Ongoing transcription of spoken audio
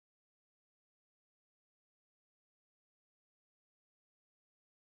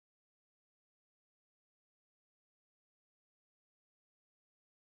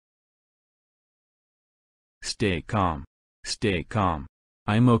Stay calm. Stay calm.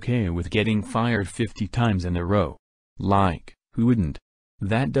 I'm okay with getting fired 50 times in a row. Like, who wouldn't?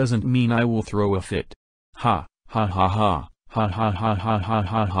 That doesn't mean I will throw a fit. Ha, ha ha ha, ha ha ha ha ha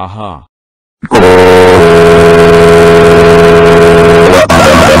ha ha ha.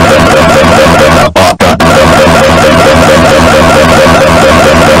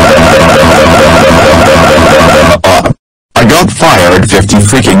 I got fired 50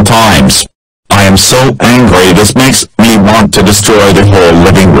 freaking times. I am so angry, this makes me want to destroy the whole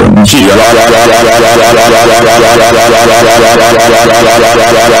living room.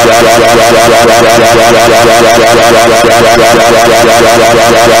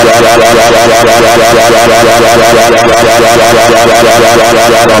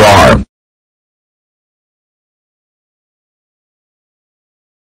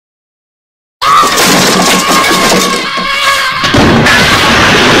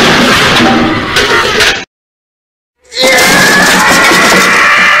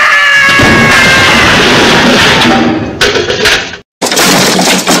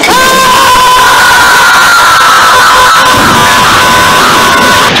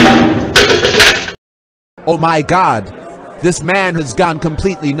 Oh my god! This man has gone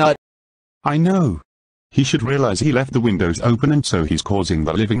completely nut. I know. He should realize he left the windows open and so he's causing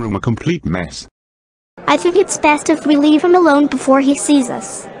the living room a complete mess. I think it's best if we leave him alone before he sees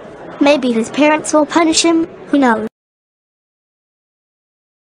us. Maybe his parents will punish him, who knows?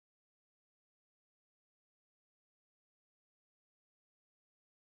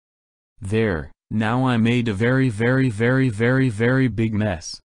 There, now I made a very big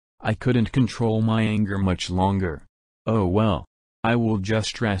mess. I couldn't control my anger much longer. Oh well. I will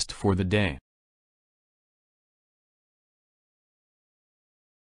just rest for the day.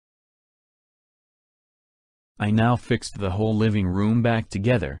 I now fixed the whole living room back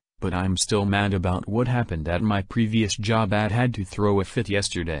together, but I'm still mad about what happened at my previous job. I had to throw a fit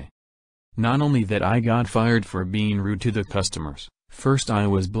yesterday. Not only that, I got fired for being rude to the customers. First I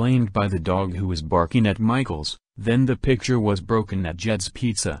was blamed by the dog who was barking at Michael's, then the picture was broken at Jed's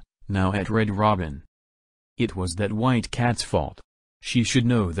Pizza, now at Red Robin. It was that white cat's fault. She should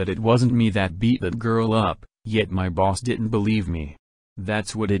know that it wasn't me that beat that girl up, yet my boss didn't believe me.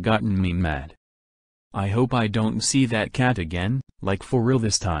 That's what had gotten me mad. I hope I don't see that cat again, like for real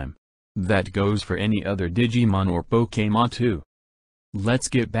this time. That goes for any other Digimon or Pokemon too. Let's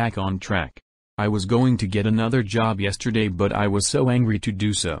get back on track. I was going to get another job yesterday, but I was so angry to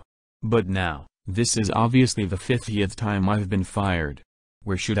do so. But now, this is obviously the 50th time I've been fired.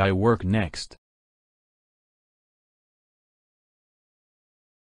 Where should I work next?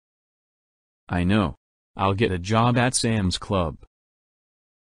 I know. I'll get a job at Sam's Club.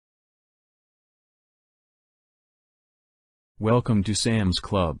 Welcome to Sam's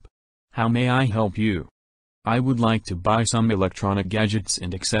Club. How may I help you? I would like to buy some electronic gadgets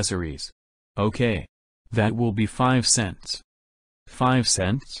and accessories. Okay. That will be 5 cents. 5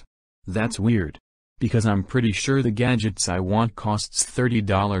 cents? That's weird. Because I'm pretty sure the gadgets I want costs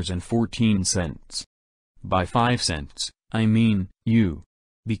 $30.14. By 5 cents, I mean, you.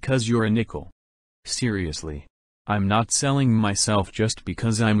 Because you're a nickel. Seriously. I'm not selling myself just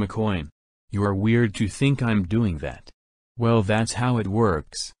because I'm a coin. You're weird to think I'm doing that. Well, that's how it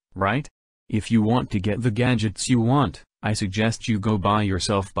works, right? If you want to get the gadgets you want, I suggest you go buy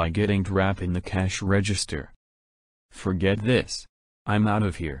yourself by getting Trout in the cash register. Forget this. I'm out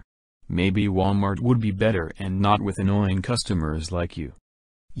of here. Maybe Walmart would be better and not with annoying customers like you.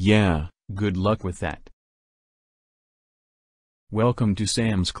 Yeah, good luck with that. Welcome to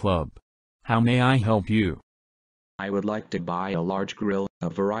Sam's Club. How may I help you? I would like to buy a large grill, a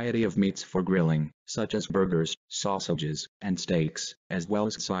variety of meats for grilling, such as burgers, sausages, and steaks, as well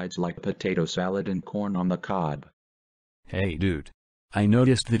as sides like potato salad and corn on the cob. Hey dude. I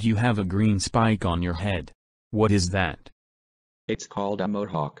noticed that you have a green spike on your head. What is that? It's called a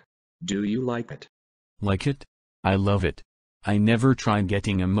mohawk. Do you like it? Like it? I love it. I never tried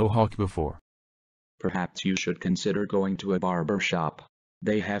getting a mohawk before. Perhaps you should consider going to a barber shop.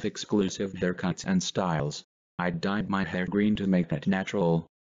 They have exclusive haircuts and styles. I dyed my hair green to make it natural.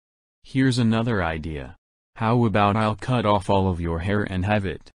 Here's another idea. How about I'll cut off all of your hair and have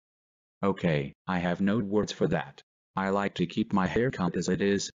it? Okay, I have no words for that. I like to keep my hair cut as it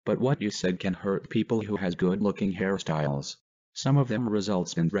is, but what you said can hurt people who has good-looking hairstyles. Some of them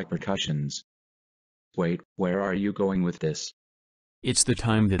results in repercussions. Wait, where are you going with this? It's the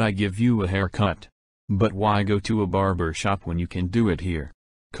time that I give you a haircut. But why go to a barber shop when you can do it here?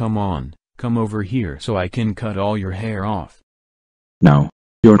 Come on, come over here so I can cut all your hair off. No.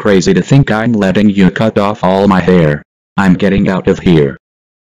 You're crazy to think I'm letting you cut off all my hair. I'm getting out of here.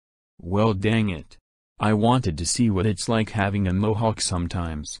 Well, dang it. I wanted to see what it's like having a mohawk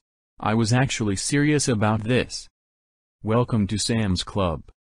sometimes. I was actually serious about this. Welcome to Sam's Club.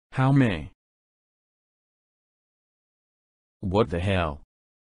 How may? What the hell?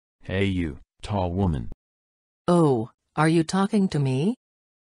 Hey you, tall woman. Oh, are you talking to me?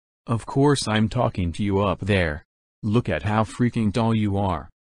 Of course I'm talking to you up there. Look at how freaking tall you are.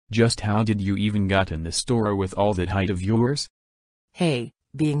 Just how did you even got in the store with all that height of yours? Hey,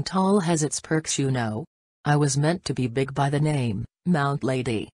 being tall has its perks, you know. I was meant to be big by the name, Mount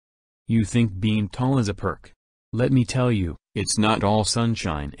Lady. You think being tall is a perk? Let me tell you, it's not all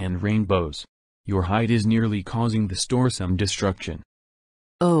sunshine and rainbows. Your height is nearly causing the store some destruction.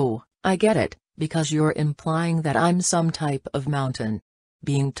 Oh, I get it, because you're implying that I'm some type of mountain.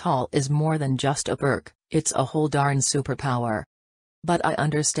 Being tall is more than just a perk, it's a whole darn superpower. But I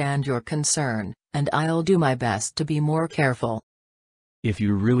understand your concern, and I'll do my best to be more careful. If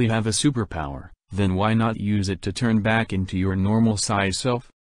you really have a superpower, then why not use it to turn back into your normal size self?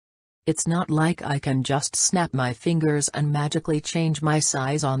 It's not like I can just snap my fingers and magically change my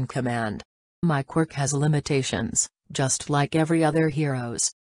size on command. My quirk has limitations, just like every other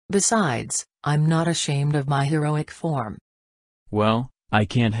hero's. Besides, I'm not ashamed of my heroic form. Well, I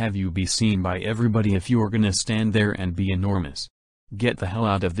can't have you be seen by everybody if you're gonna stand there and be enormous. Get the hell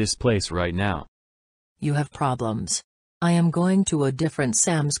out of this place right now. You have problems. I am going to a different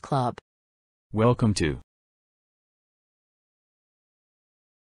Sam's Club. Welcome to.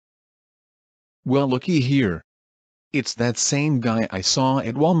 Well, looky here. It's that same guy I saw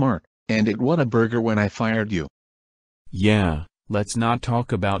at Walmart, and it what a burger when I fired you. Yeah, let's not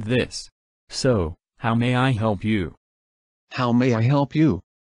talk about this. So, how may I help you? How may I help you?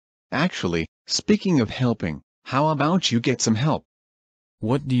 Actually, speaking of helping, how about you get some help?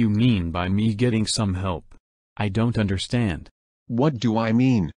 What do you mean by me getting some help? I don't understand. What do I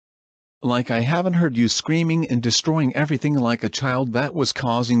mean? Like I haven't heard you screaming and destroying everything like a child that was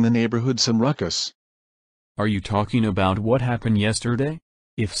causing the neighborhood some ruckus. Are you talking about what happened yesterday?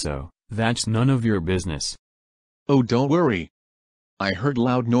 If so, that's none of your business. Oh, don't worry. I heard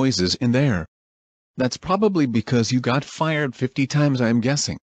loud noises in there. That's probably because you got fired 50 times, I'm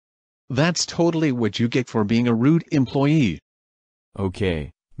guessing. That's totally what you get for being a rude employee. Okay,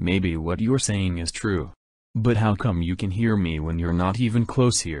 maybe what you're saying is true. But how come you can hear me when you're not even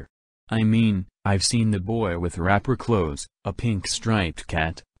close here? I mean, I've seen the boy with rapper clothes, a pink striped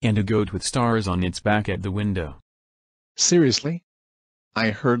cat, and a goat with stars on its back at the window. Seriously? I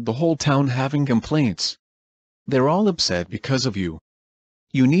heard the whole town having complaints. They're all upset because of you.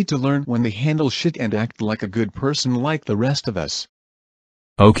 You need to learn when to handle shit and act like a good person like the rest of us.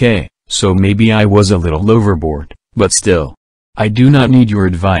 Okay, so maybe I was a little overboard, but still. I do not need your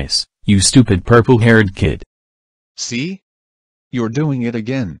advice, you stupid purple-haired kid. See? You're doing it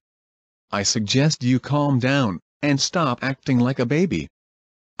again. I suggest you calm down, and stop acting like a baby.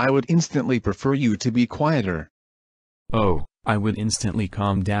 I would instantly prefer you to be quieter. Oh, I would instantly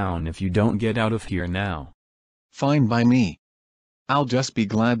calm down if you don't get out of here now. Fine by me. I'll just be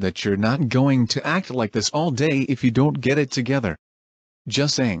glad that you're not going to act like this all day if you don't get it together.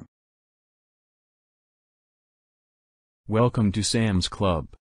 Just saying. Welcome to Sam's Club.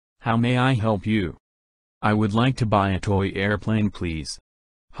 How may I help you? I would like to buy a toy airplane, please.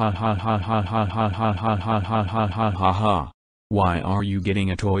 Ha ha ha ha ha ha ha ha ha ha ha ha ha ha. Why are you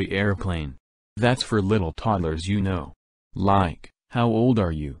getting a toy airplane? That's for little toddlers, you know. Like, how old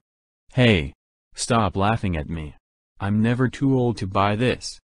are you? Hey, stop laughing at me. I'm never too old to buy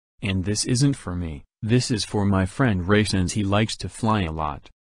this. And this isn't for me, this is for my friend Ray since he likes to fly a lot.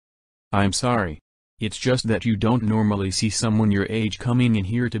 I'm sorry. It's just that you don't normally see someone your age coming in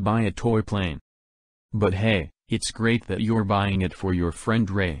here to buy a toy plane. But hey, it's great that you're buying it for your friend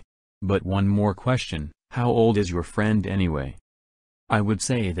Ray. But one more question, how old is your friend anyway? I would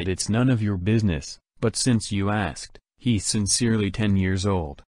say that it's none of your business, but since you asked, he's sincerely 10 years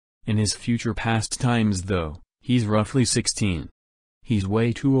old. In his future pastimes though, he's roughly 16. He's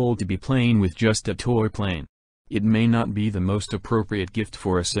way too old to be playing with just a toy plane. It may not be the most appropriate gift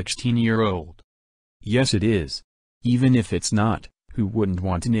for a 16-year-old. Yes it is. Even if it's not, who wouldn't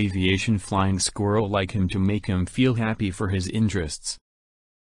want an aviation flying squirrel like him to make him feel happy for his interests?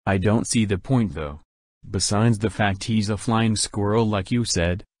 I don't see the point though. Besides the fact he's a flying squirrel like you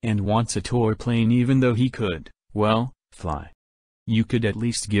said, and wants a toy plane even though he could, well, fly. You could at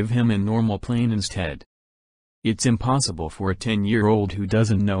least give him a normal plane instead. It's impossible for a 10-year-old who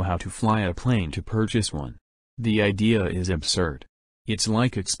doesn't know how to fly a plane to purchase one. The idea is absurd. It's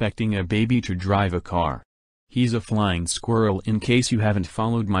like expecting a baby to drive a car. He's a flying squirrel in case you haven't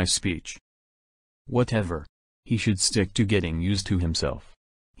followed my speech. Whatever. He should stick to getting used to himself.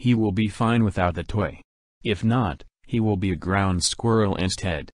 He will be fine without the toy. If not, he will be a ground squirrel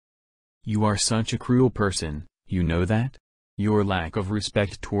instead. You are such a cruel person, you know that? Your lack of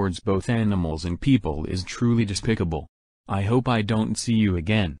respect towards both animals and people is truly despicable. I hope I don't see you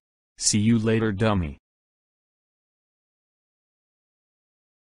again. See you later, dummy.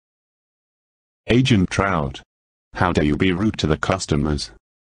 Agent Trout. How dare you be rude to the customers?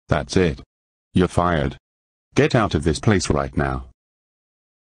 That's it. You're fired. Get out of this place right now.